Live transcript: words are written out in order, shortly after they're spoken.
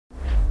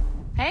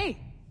Hey.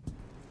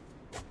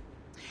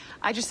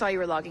 I just saw you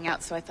were logging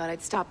out, so I thought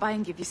I'd stop by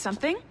and give you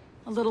something.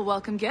 A little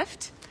welcome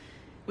gift.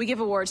 We give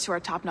awards to our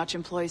top-notch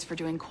employees for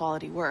doing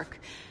quality work.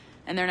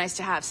 And they're nice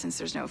to have since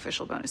there's no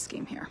official bonus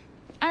scheme here.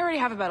 I already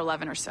have about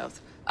 11 or so.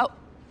 Oh.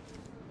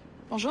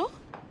 Bonjour?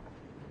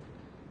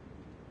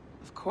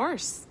 Of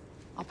course.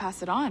 I'll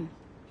pass it on.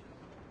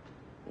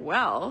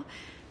 Well,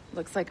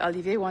 looks like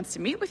Olivier wants to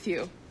meet with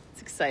you.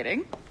 It's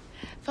exciting.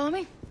 Follow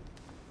me.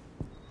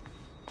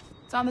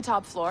 It's on the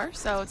top floor,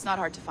 so it's not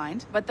hard to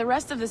find. But the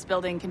rest of this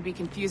building can be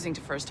confusing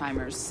to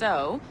first-timers,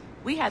 so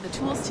we had the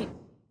tools team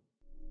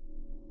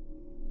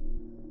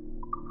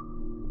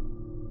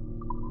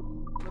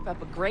whip up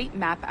a great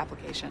map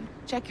application.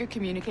 Check your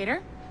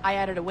communicator. I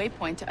added a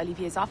waypoint to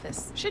Olivier's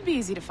office. Should be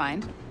easy to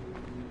find.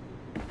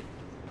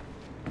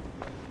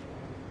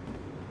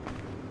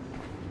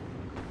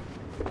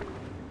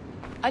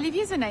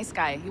 Olivier's a nice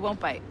guy. He won't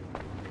bite.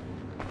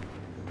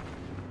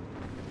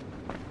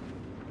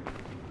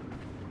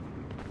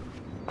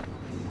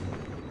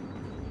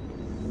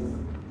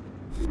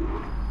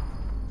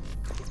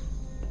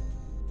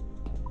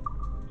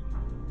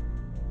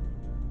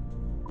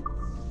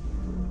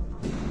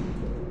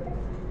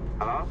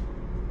 Hello?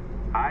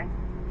 Hi?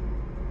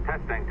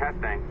 Testing,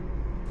 testing.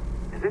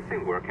 Is this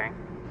thing working?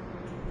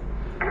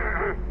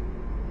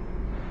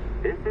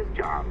 This is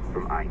John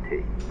from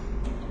IT.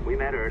 We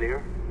met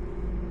earlier.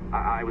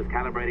 I was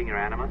calibrating your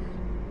Animus.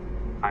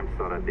 I'm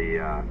sort of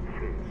the,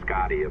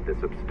 Scotty of this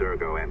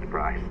Abstergo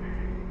enterprise.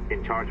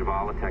 In charge of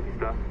all the techie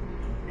stuff.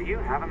 Do you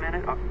have a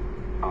minute?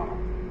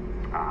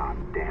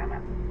 Damn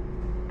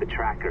it. The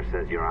tracker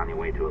says you're on your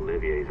way to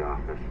Olivier's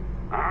office.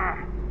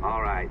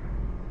 All right.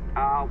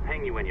 I'll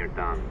ping you when you're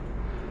done.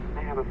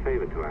 I have a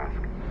favor to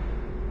ask.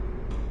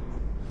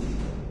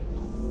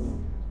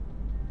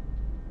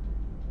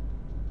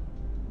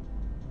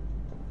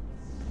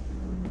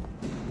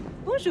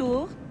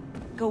 Bonjour.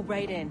 Go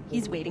right in.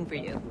 He's waiting for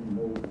you.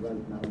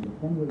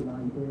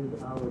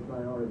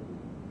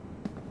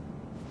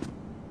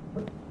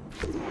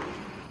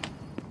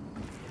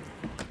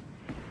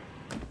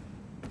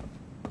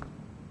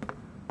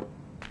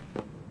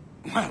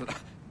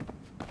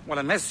 Well,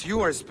 unless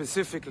you are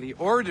specifically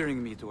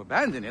ordering me to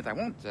abandon it, I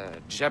won't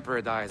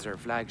jeopardize our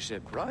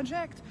flagship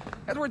project.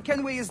 Edward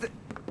Kenway is the...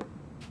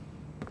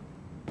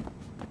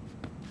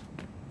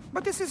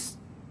 But this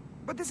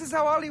is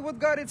how Hollywood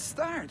got its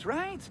start,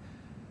 right?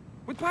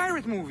 With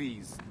pirate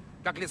movies.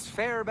 Douglas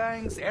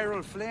Fairbanks,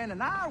 Errol Flynn, and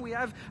now we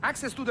have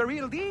access to the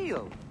real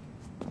deal.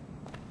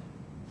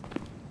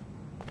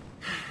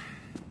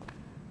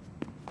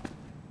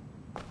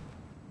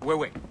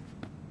 Wait.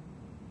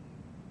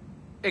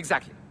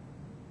 Exactly.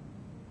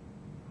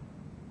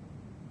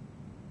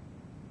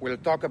 We'll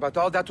talk about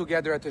all that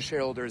together at the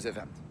shareholders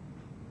event.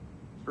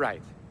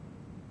 Right.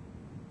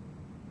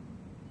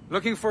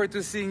 Looking forward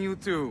to seeing you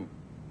too.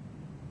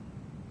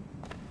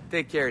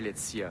 Take care,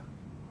 Laetitia.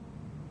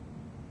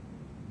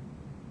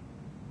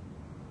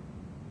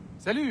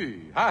 Salut!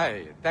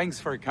 Hi! Thanks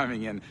for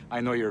coming in.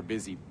 I know you're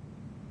busy.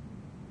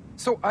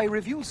 So I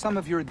reviewed some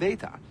of your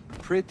data.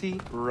 Pretty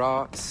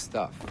raw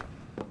stuff.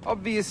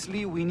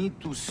 Obviously, we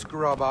need to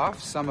scrub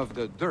off some of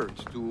the dirt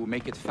to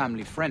make it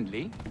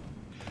family-friendly.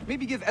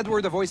 Maybe give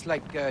Edward a voice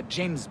like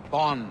James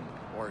Bond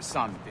or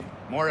something.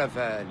 More of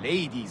a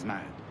ladies'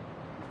 man.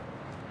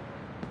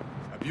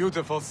 A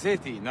beautiful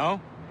city, no?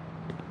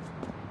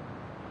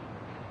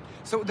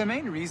 So the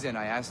main reason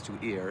I asked you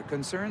here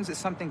concerns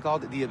something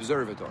called the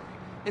Observatory.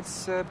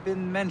 It's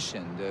been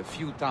mentioned a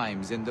few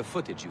times in the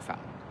footage you found.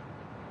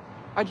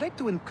 I'd like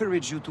to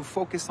encourage you to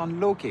focus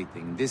on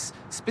locating this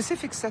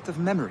specific set of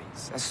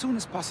memories as soon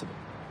as possible.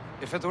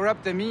 If it were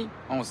up to me,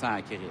 on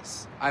s'en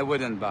crisse. I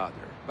wouldn't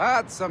bother.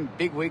 But some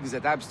bigwigs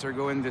at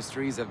Abstergo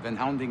Industries have been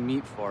hounding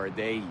me for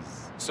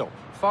days. So,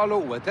 follow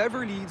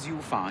whatever leads you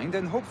find,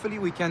 and hopefully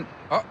we can...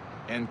 Oh,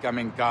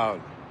 incoming call.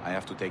 I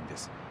have to take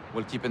this.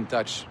 We'll keep in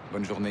touch.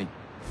 Bonne journée.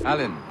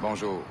 Alan,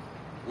 bonjour.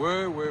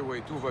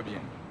 Oui, tout va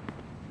bien.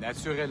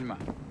 Naturellement.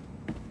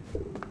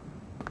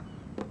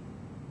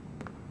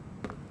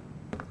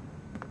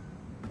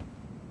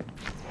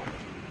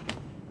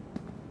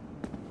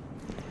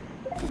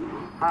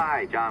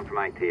 Hi, John from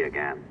IT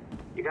again.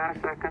 You got a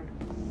second?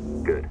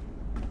 Good.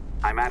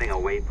 I'm adding a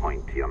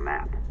waypoint to your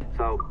map.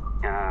 So,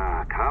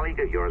 a colleague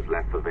of yours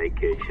left for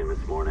vacation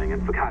this morning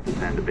and forgot to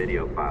send a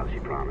video file she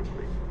promised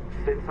me.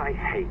 Since I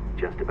hate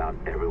just about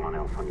everyone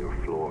else on your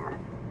floor,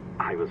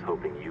 I was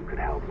hoping you could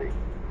help me.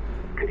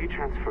 Could you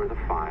transfer the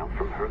file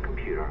from her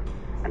computer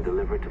and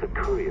deliver it to the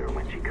courier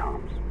when she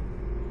comes?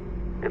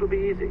 It'll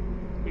be easy.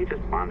 You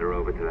just wander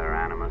over to their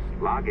Animus,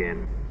 log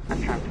in,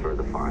 and transfer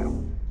the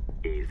file.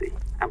 Easy.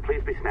 And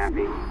please be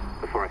snappy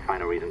before I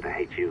find a reason to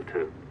hate you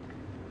too.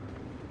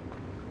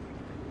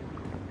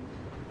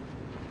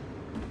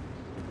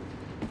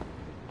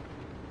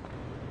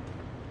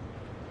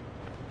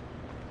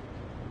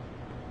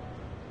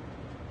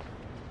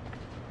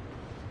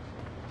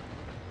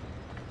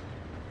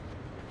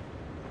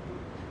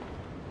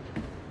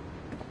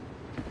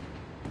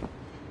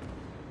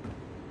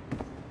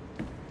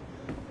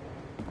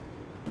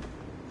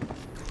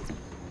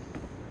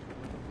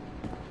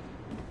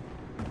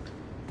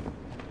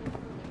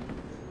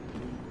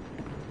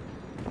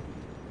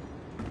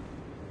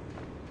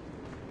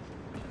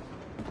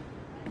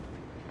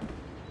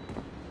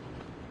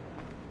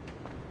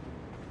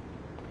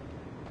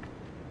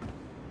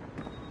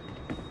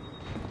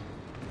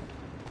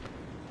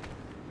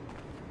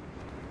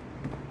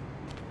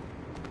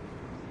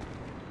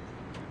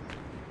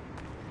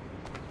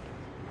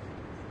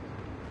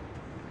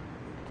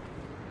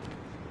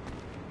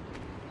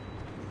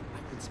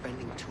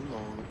 spending too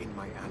long in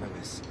my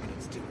animus, and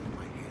it's doing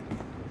my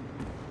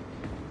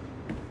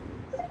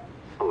head.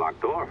 A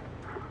locked door?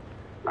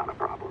 Not a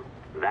problem.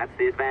 That's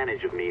the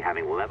advantage of me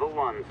having level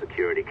 1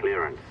 security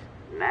clearance.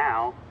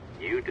 Now,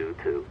 you do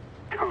too.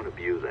 Don't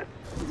abuse it.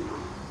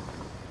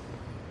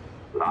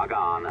 Log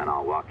on and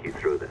I'll walk you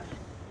through this.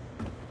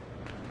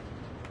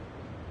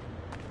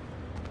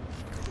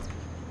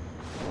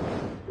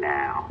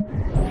 Now,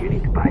 you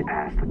need to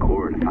bypass the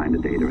core to find the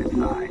data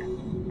inside.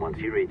 Once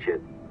you reach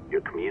it,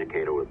 your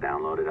communicator will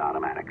download it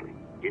automatically.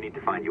 You need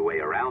to find your way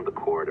around the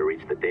core to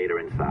reach the data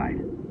inside.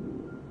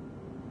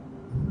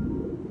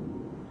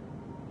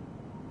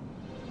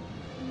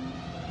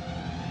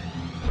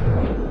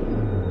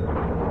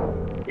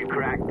 You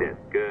cracked it.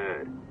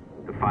 Good.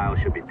 The file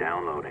should be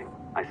downloading.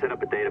 I set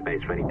up a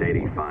database for any data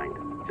you find.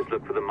 Just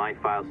look for the My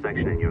Files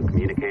section in your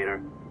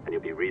communicator, and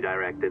you'll be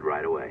redirected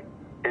right away.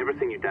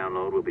 Everything you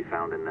download will be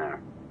found in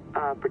there.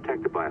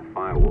 Protected by a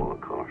firewall,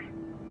 of course.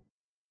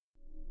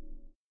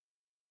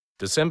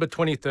 December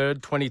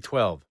 23rd,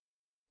 2012.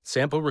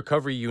 Sample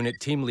Recovery Unit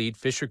Team Lead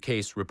Fisher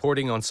Case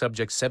reporting on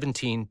Subject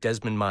 17,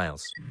 Desmond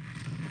Miles.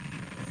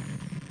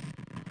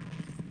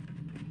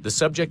 The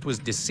subject was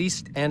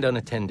deceased and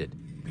unattended.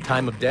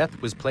 Time of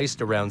death was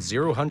placed around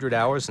 0000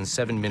 hours and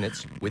 7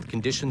 minutes, with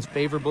conditions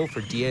favorable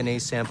for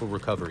DNA sample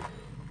recovery.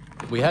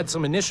 We had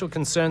some initial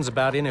concerns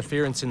about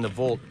interference in the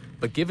vault,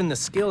 but given the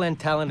skill and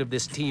talent of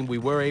this team, we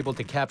were able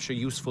to capture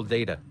useful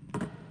data.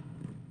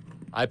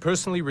 I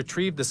personally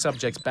retrieved the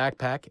subject's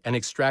backpack and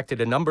extracted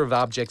a number of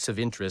objects of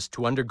interest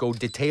to undergo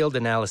detailed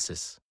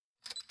analysis.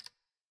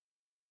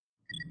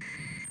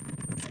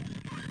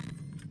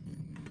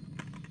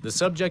 The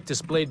subject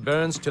displayed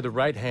burns to the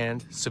right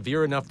hand,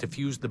 severe enough to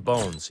fuse the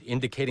bones,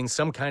 indicating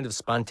some kind of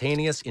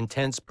spontaneous,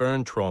 intense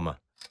burn trauma.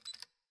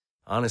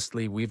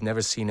 Honestly, we've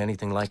never seen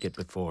anything like it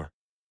before.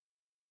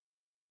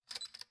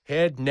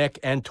 Head, neck,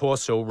 and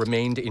torso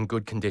remained in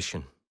good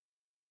condition.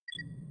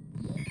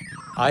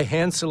 I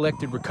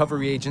hand-selected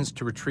recovery agents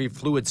to retrieve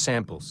fluid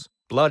samples,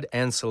 blood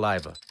and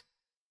saliva.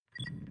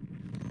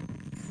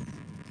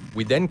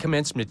 We then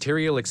commenced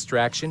material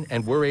extraction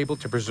and were able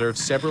to preserve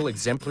several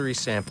exemplary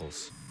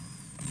samples.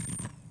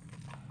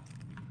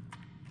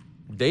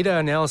 Data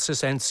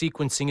analysis and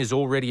sequencing is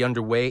already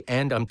underway,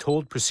 and I'm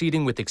told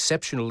proceeding with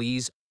exceptional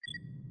ease.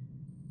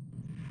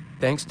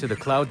 Thanks to the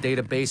cloud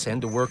database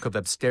and the work of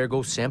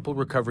Abstergo Sample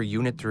Recovery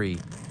Unit 3,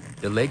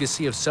 the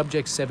legacy of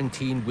Subject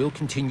 17 will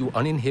continue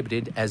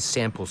uninhibited as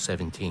Sample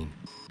 17.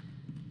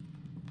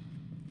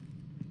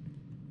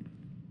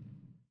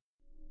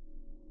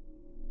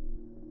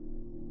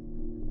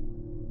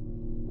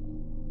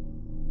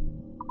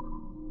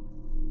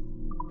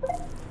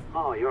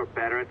 Oh, you're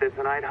better at this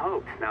than I'd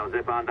hoped. Now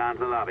zip on down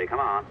to the lobby, come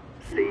on.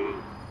 See,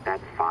 that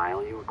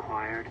file you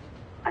acquired?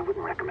 I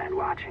wouldn't recommend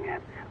watching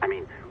it. I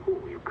mean,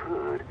 you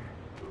could,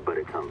 but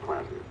it's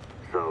unpleasant.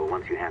 So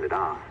once you hand it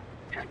off,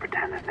 just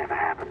pretend this never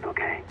happened,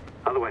 okay?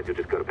 Otherwise you'll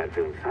just go to bed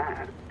feeling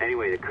sad.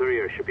 Anyway, the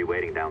courier should be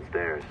waiting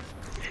downstairs.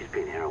 She's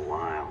been here a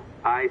while.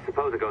 I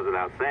suppose it goes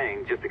without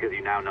saying, just because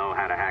you now know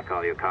how to hack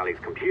all your colleagues'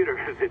 computers,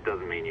 it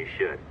doesn't mean you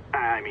should.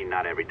 I mean,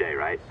 not every day,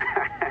 right?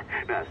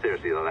 No,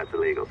 seriously though, that's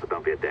illegal, so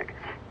don't be a dick.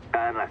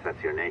 Unless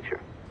that's your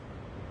nature.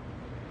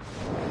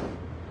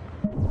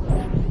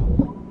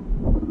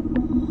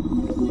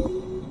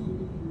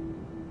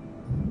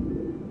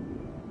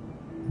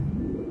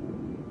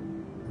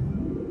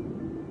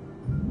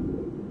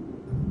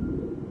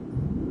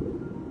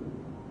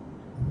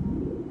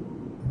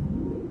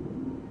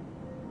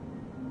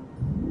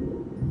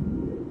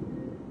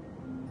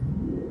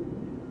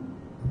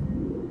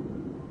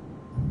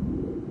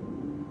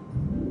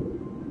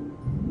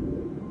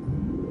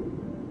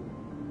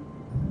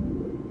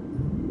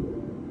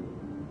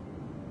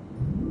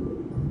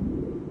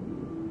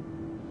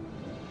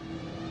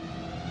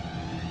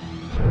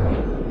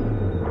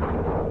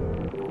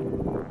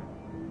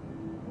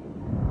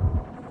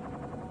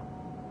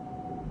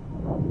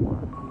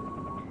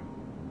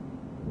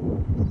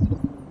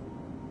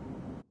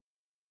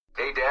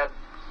 Hey, Dad.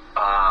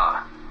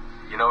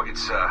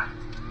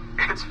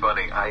 It's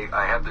funny.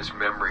 I have this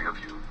memory of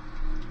you,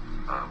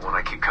 one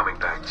I keep coming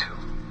back to.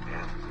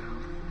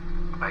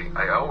 And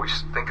I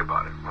always think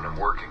about it when I'm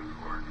working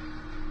or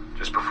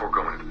just before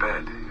going to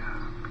bed,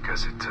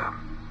 because it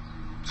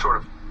sort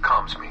of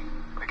calms me,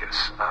 I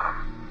guess.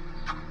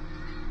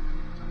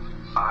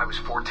 I was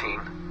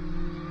 14,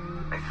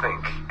 I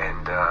think,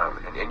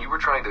 and you were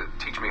trying to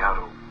teach me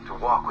how to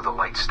walk with a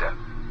light step.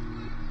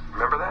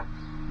 Remember that?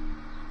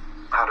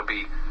 How to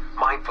be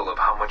mindful of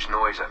how much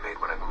noise I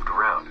made when I moved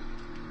around.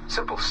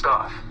 Simple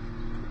stuff.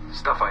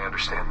 Stuff I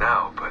understand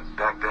now, but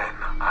back then,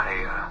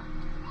 I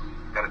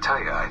gotta tell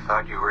you, I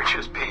thought you were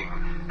just being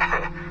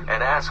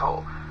an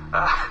asshole.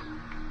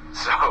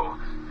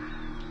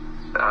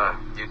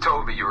 You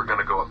told me you were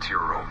gonna go up to your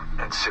room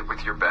and sit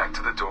with your back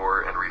to the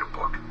door and read a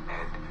book.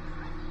 And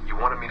you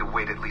wanted me to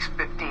wait at least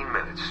 15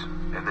 minutes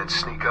and then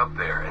sneak up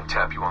there and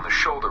tap you on the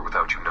shoulder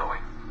without you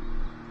knowing.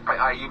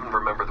 I even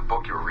remember the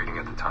book you were reading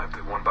at the time,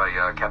 the one by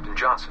Captain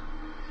Johnson.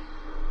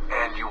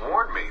 And you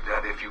warned me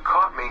that if you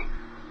caught me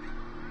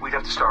we'd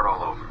have to start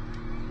all over.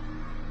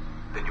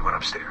 Then you went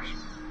upstairs.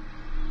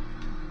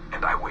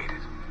 And I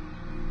waited.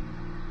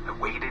 I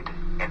waited,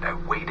 and I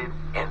waited,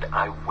 and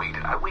I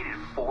waited. I waited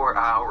 4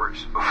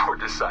 hours before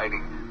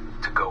deciding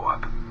to go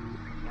up.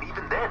 And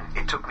even then,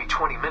 it took me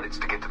 20 minutes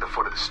to get to the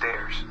foot of the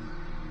stairs.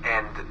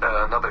 And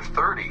another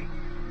 30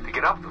 to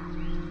get up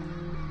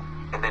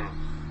them. And then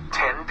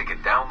 10 to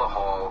get down the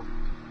hall.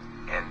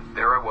 And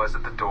there I was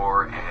at the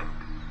door and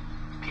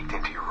peeked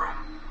into your room.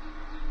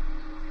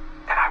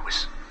 And I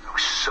was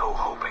so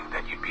hoping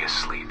that you'd be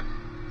asleep.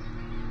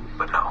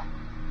 But no,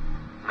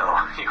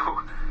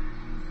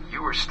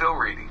 you were still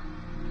reading.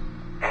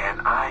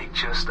 And I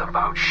just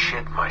about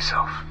shit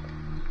myself.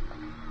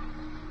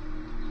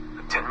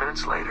 But 10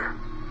 minutes later,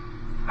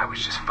 I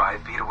was just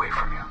 5 feet away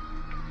from you.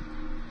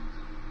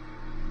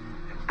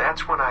 And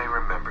that's when I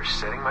remember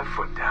setting my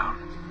foot down,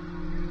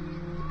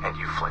 and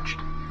you flinched.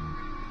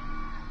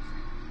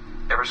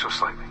 Ever so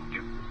slightly,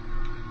 you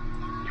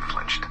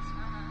flinched.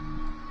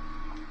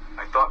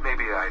 I thought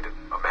maybe I'd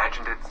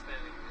imagined it,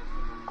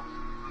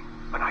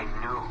 but I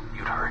knew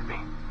you'd heard me.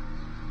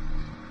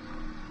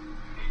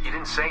 You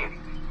didn't say anything.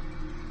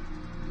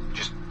 You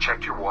just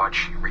checked your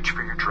watch, you reached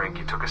for your drink,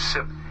 you took a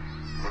sip,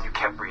 and then you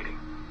kept reading.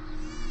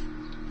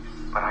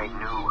 But I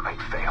knew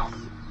I'd failed.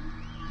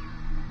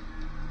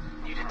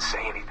 You didn't say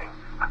anything.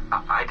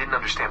 I didn't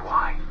understand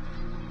why.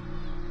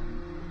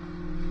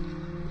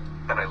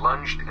 Then I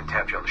lunged and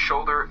tapped you on the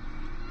shoulder,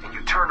 and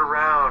you turned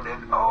around,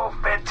 and oh,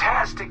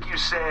 fantastic, you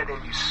said,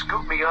 and you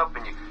scooped me up,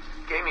 and you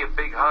gave me a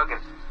big hug,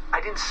 and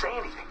I didn't say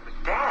anything.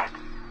 But Dad,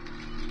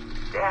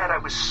 I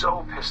was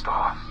so pissed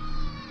off.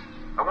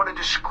 I wanted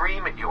to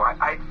scream at you.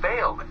 I'd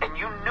failed, and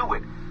you knew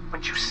it,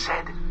 but you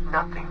said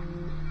nothing.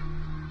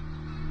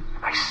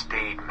 And I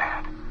stayed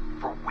mad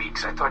for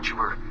weeks. I thought you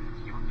were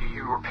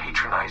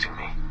patronizing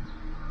me.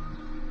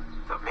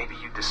 I thought maybe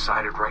you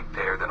decided right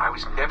there that I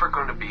was never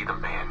going to be the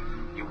man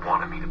you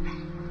wanted me to be.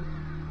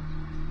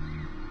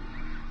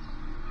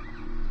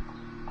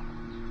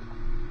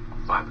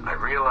 But I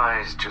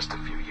realized just a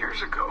few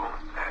years ago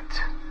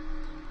that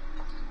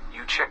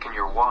you checking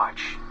your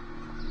watch,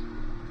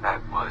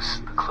 that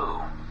was the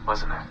clue,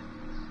 wasn't it?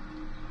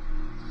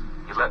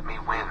 You let me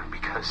win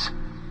because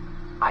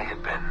I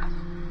had been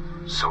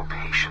so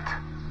patient.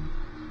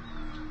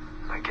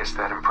 And I guess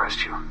that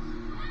impressed you.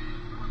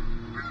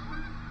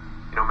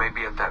 You know,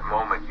 maybe at that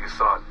moment you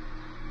thought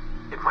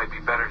it might be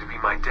better to be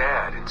my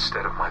dad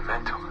instead of my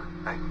mentor.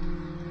 I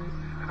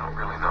don't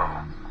really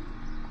know.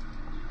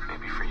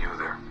 Maybe for you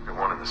they're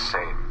one and the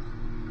same.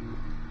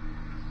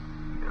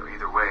 You know,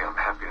 either way, I'm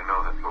happy to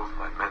know that both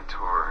my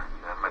mentor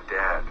and my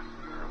dad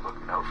are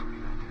looking out for me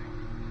that day.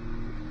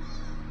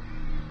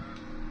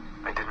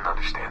 I didn't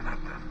understand that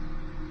then.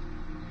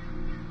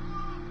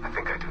 I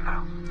think I do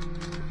now.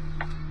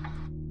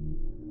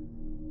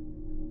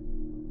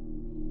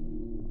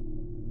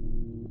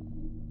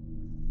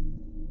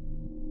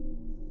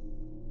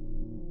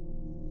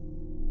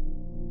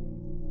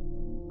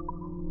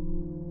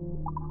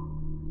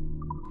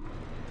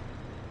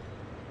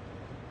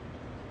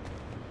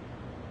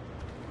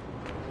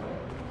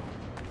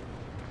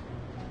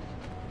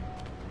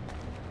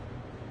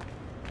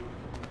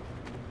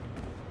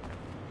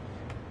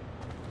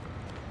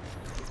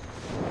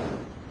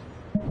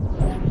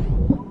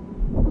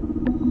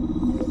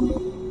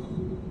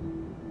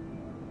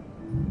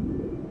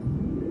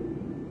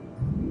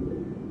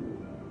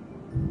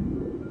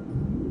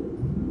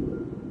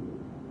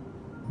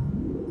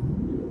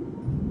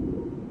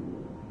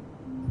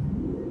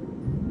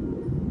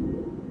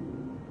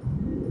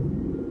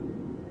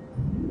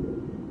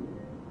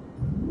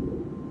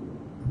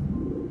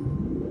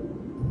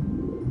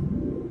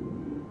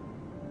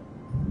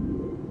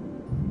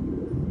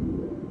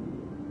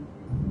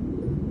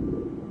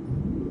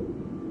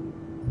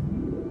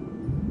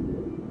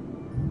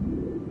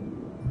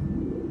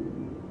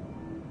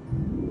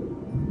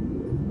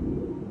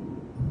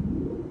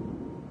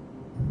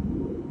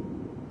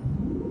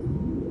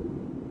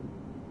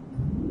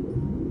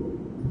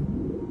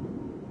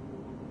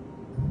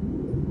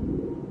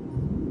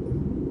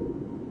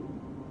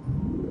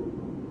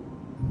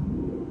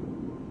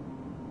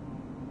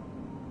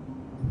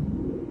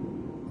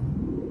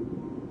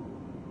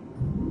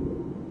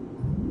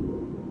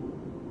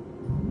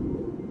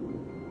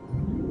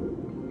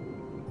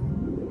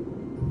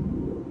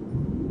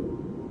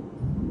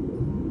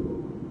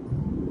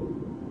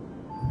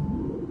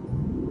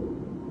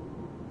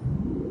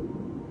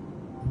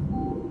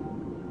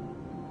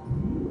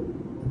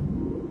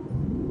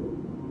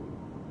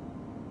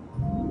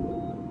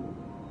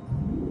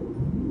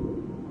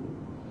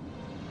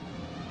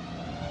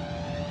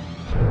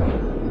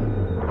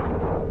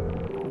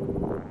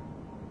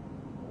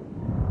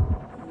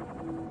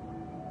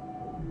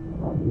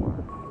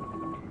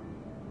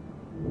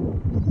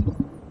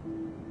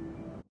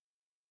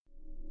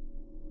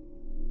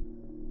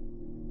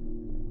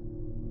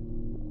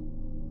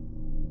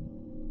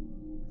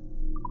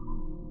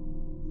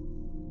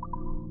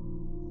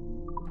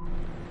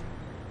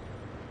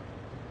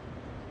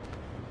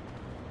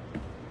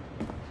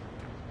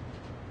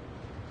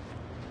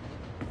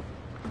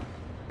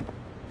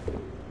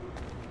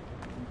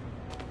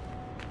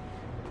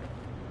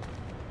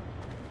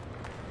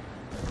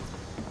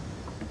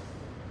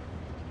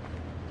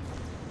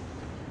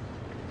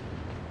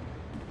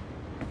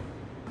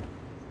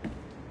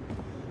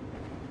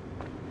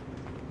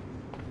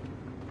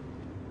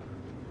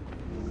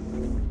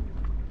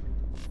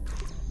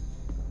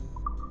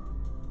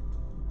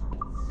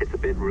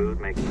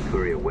 rude making the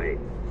courier wait.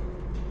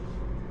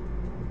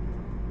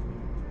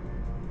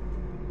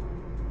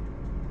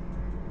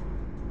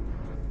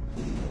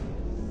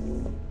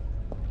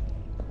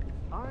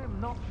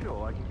 I'm not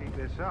sure I can keep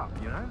this up,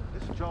 you know?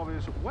 This job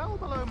is well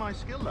below my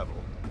skill level.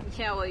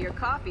 Yeah, well, your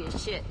coffee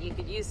is shit. You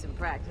could use some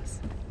practice.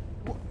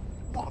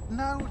 What?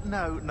 No.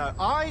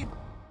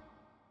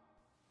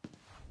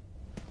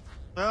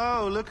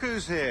 Oh, look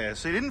who's here.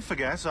 So you didn't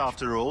forget,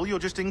 after all. You're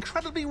just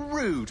incredibly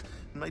rude.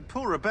 And made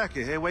poor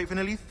Rebecca here wait for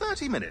nearly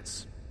 30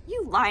 minutes.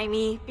 You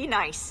limey. Be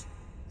nice.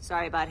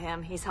 Sorry about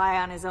him. He's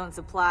high on his own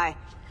supply.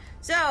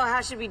 So,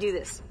 how should we do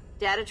this?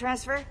 Data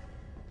transfer?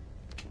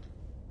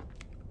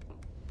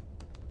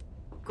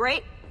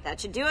 Great. That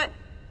should do it.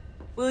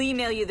 We'll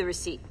email you the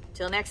receipt.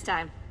 Till next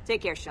time.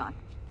 Take care, Sean.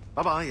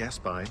 Bye-bye, yes,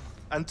 bye.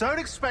 And don't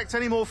expect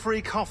any more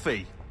free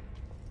coffee.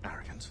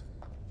 Arrogant.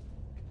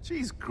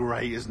 She's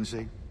great, isn't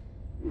she?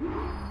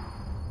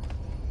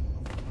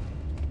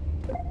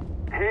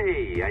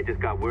 Hey, I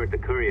just got word the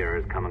courier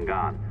has come and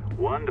gone.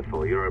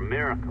 Wonderful, you're a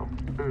miracle.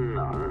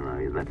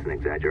 No, that's an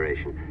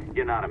exaggeration.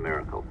 You're not a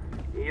miracle.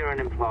 You're an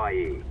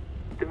employee.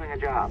 Doing a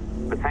job.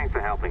 But thanks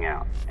for helping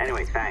out.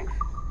 Anyway, thanks.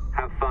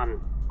 Have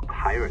fun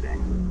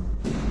pirating.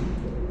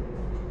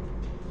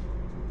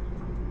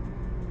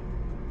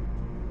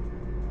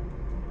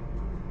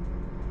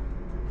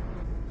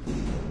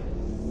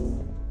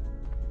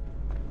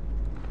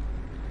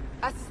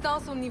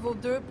 Assistance au niveau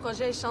 2,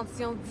 projet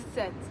échantillon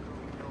 17.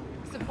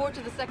 Support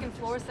to the second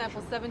floor,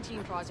 sample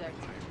 17 project.